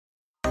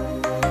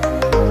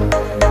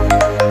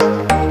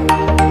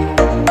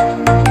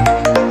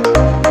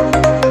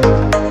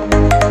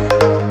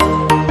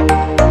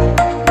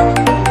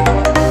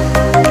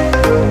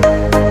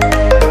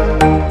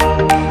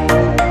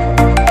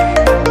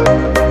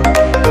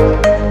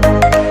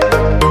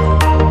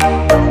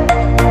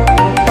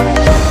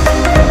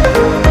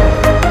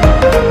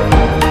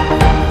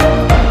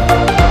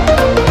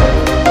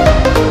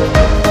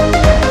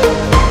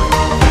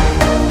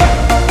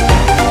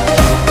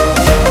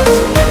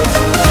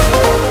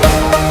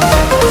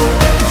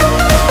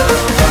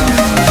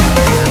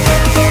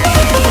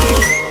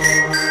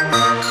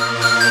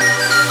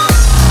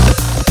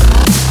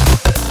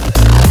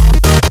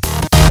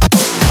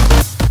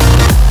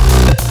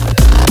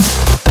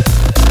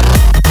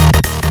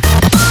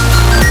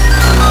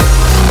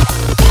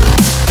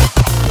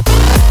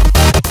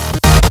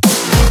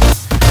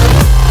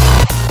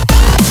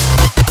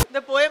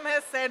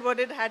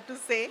what it had to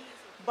say.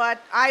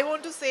 But I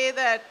want to say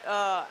that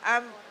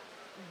I'm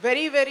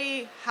very,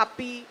 very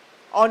happy,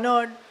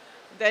 honored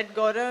that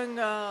Gaurang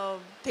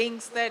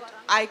thinks that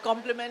I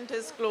compliment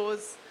his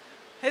clothes.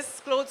 His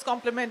clothes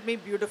compliment me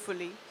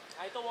beautifully.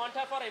 I तो want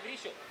her for every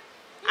show.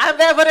 I'm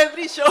there for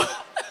every show.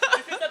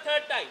 This is the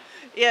third time.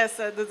 Yes,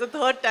 sir, this is the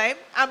third time.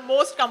 I'm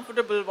most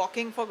comfortable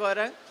walking for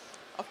Gaurang.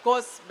 Of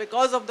course,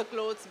 because of the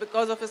clothes,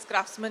 because of his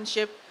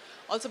craftsmanship,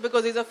 also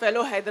because he's a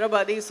fellow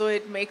Hyderabadi, so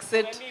it makes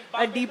it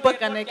a deeper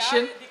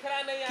connection.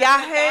 क्या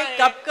है,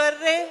 कब कर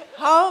रहे,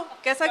 how,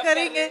 कैसा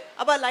करेंगे,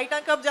 अब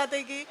लाइटां कब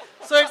जातेगी?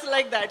 So it's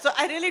like that. So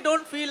I really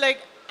don't feel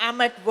like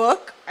I'm at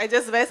work. I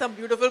just wear some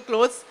beautiful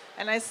clothes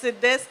and I sit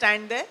there,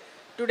 stand there.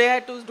 Today I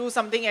had to do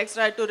something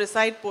extra. I had to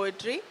recite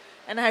poetry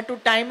and I had to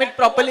time it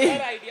properly.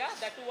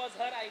 That was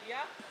her idea.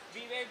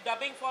 We were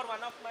dubbing for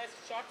one of my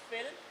short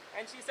film,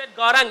 and she said,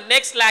 "Gaurang,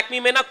 next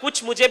Lakme में ना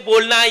कुछ मुझे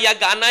बोलना है या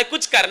गाना है,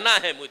 कुछ करना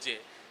है मुझे."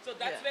 So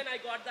that's when I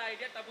got the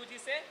idea. Tabu ji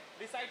से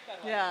recite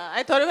करवा. Yeah,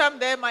 I thought if I'm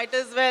there, might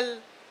as well,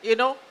 you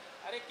know.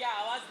 अरे क्या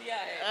आवाज दिया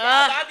है,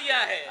 क्या गा दिया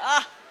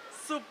है.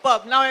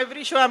 Superb. Now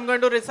every show I'm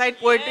going to recite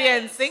poetry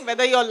and sing,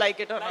 whether you all like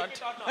it or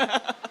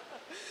not.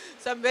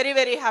 So I'm very,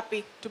 very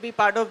happy to be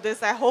part of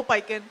this. I hope I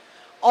can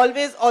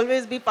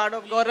always be part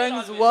of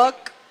Gaurang's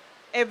work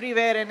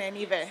everywhere and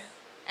anywhere.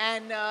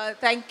 And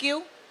thank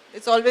you.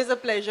 It's always a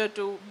pleasure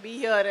to be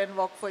here and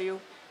work for you.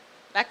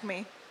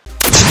 Lakme.